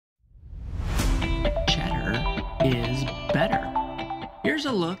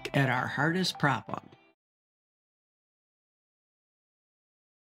a look at our hardest problem.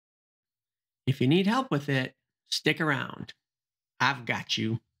 If you need help with it, stick around. I've got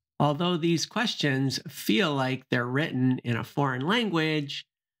you. Although these questions feel like they're written in a foreign language,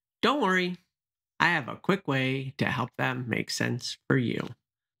 don't worry. I have a quick way to help them make sense for you.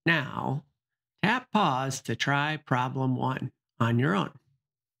 Now, tap pause to try problem 1 on your own.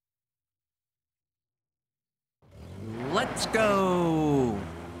 Let's go!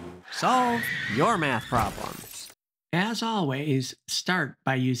 Solve your math problems. As always, start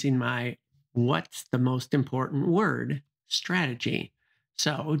by using my what's the most important word strategy.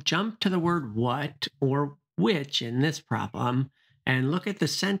 So jump to the word what or which in this problem and look at the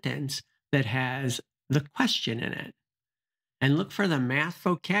sentence that has the question in it. And look for the math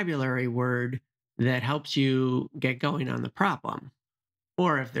vocabulary word that helps you get going on the problem.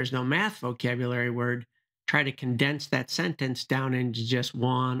 Or if there's no math vocabulary word, try to condense that sentence down into just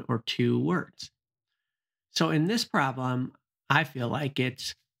 1 or 2 words. So in this problem, I feel like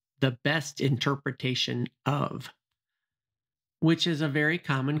it's the best interpretation of, which is a very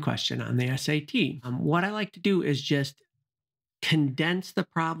common question on the SAT. What I like to do is just condense the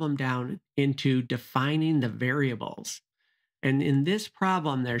problem down into defining the variables. And in this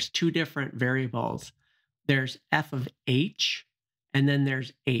problem, there's 2 different variables. There's f of h, and then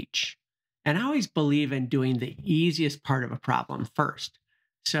there's h. And I always believe in doing the easiest part of a problem first.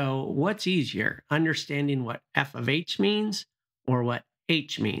 So what's easier, understanding what f of h means or what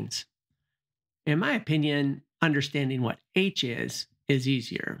h means? In my opinion, understanding what h is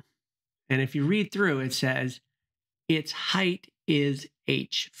easier. And if you read through, it says its height is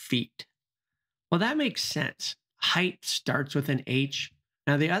h feet. Well, that makes sense. Height starts with an h.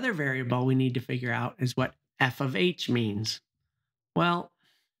 Now, the other variable we need to figure out is what f of h means. Well,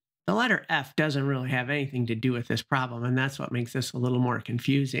 the letter F doesn't really have anything to do with this problem, and that's what makes this a little more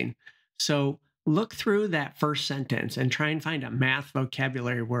confusing. So look through that first sentence and try and find a math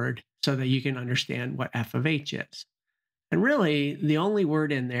vocabulary word so that you can understand what f of h is. And really, the only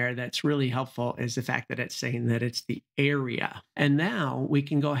word in there that's really helpful is the fact that it's saying that it's the area. And now we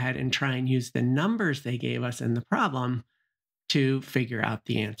can go ahead and try and use the numbers they gave us in the problem to figure out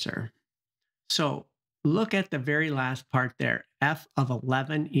the answer. So look at the very last part there. F of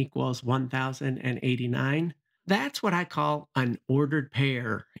 11 equals 1,089. That's what I call an ordered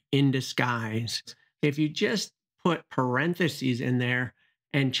pair in disguise. If you just put parentheses in there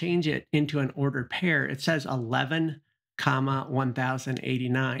and change it into an ordered pair, it says 11,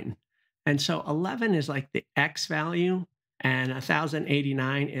 1,089. And so 11 is like the X value and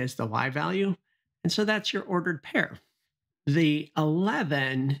 1,089 is the Y value. And so that's your ordered pair. The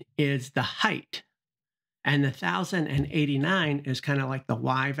 11 is the height. And the 1,089 is kind of like the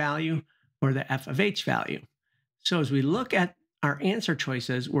Y value or the f of h value. So as we look at our answer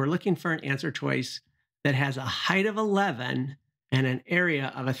choices, we're looking for an answer choice that has a height of 11 and an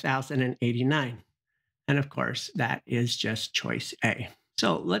area of 1,089. And of course, that is just choice A.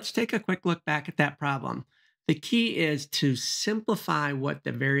 So let's take a quick look back at that problem. The key is to simplify what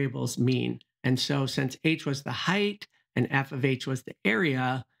the variables mean. And so since h was the height and f of h was the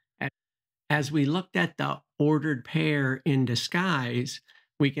area, as we looked at the ordered pair in disguise,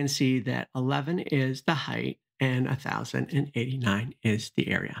 we can see that 11 is the height and 1,089 is the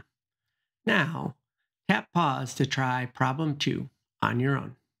area. Now, tap pause to try problem 2 on your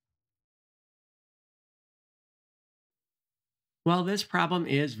own. Well, this problem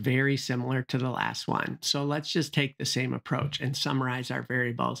is very similar to the last one. So let's just take the same approach and summarize our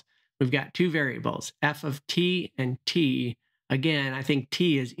variables. We've got 2 variables, f of t and t. Again, I think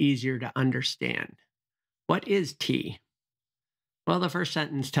t is easier to understand. What is t? Well, the first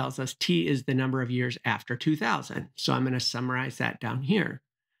sentence tells us t is the number of years after 2000. So I'm going to summarize that down here.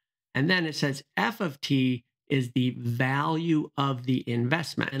 And then it says f of t is the value of the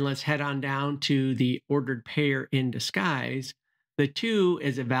investment. And let's head on down to the ordered pair in disguise. The 2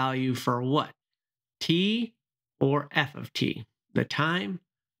 is a value for what? T or f of t, the time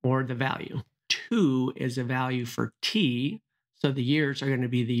or the value. 2 is a value for t. So the years are going to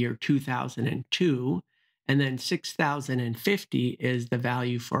be the year 2002. And then 6,050 is the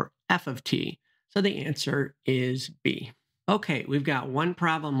value for f of t. So the answer is B. Okay, we've got one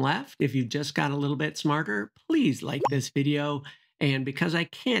problem left. If you just got a little bit smarter, please like this video. And because I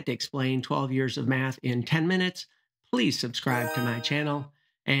can't explain 12 years of math in 10 minutes, please subscribe to my channel.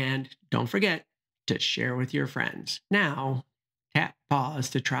 And don't forget to share with your friends. Now, tap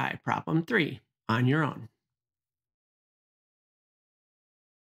pause to try problem 3 on your own.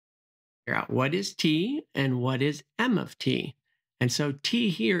 Figure out what is t and what is m of t. And so t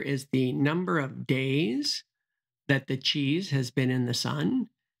here is the number of days that the cheese has been in the sun,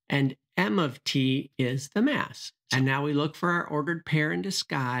 and M of T is the mass. And now we look for our ordered pair in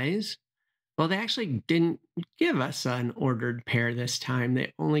disguise. Well, they actually didn't give us an ordered pair this time.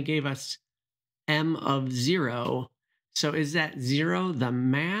 They only gave us M of 0. So is that 0 the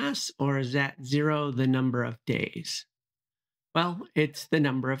mass, or is that 0 the number of days? Well, it's the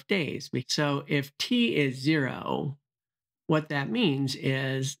number of days. So if T is 0, what that means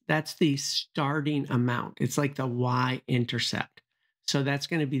is that's the starting amount. It's like the y-intercept. So that's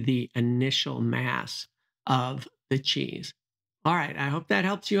going to be the initial mass of the cheese. All right, I hope that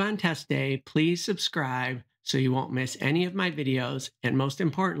helps you on test day. Please subscribe so you won't miss any of my videos, and most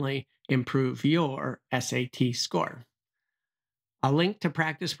importantly, improve your SAT score. A link to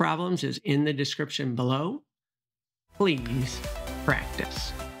practice problems is in the description below. Please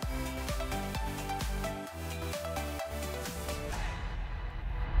practice.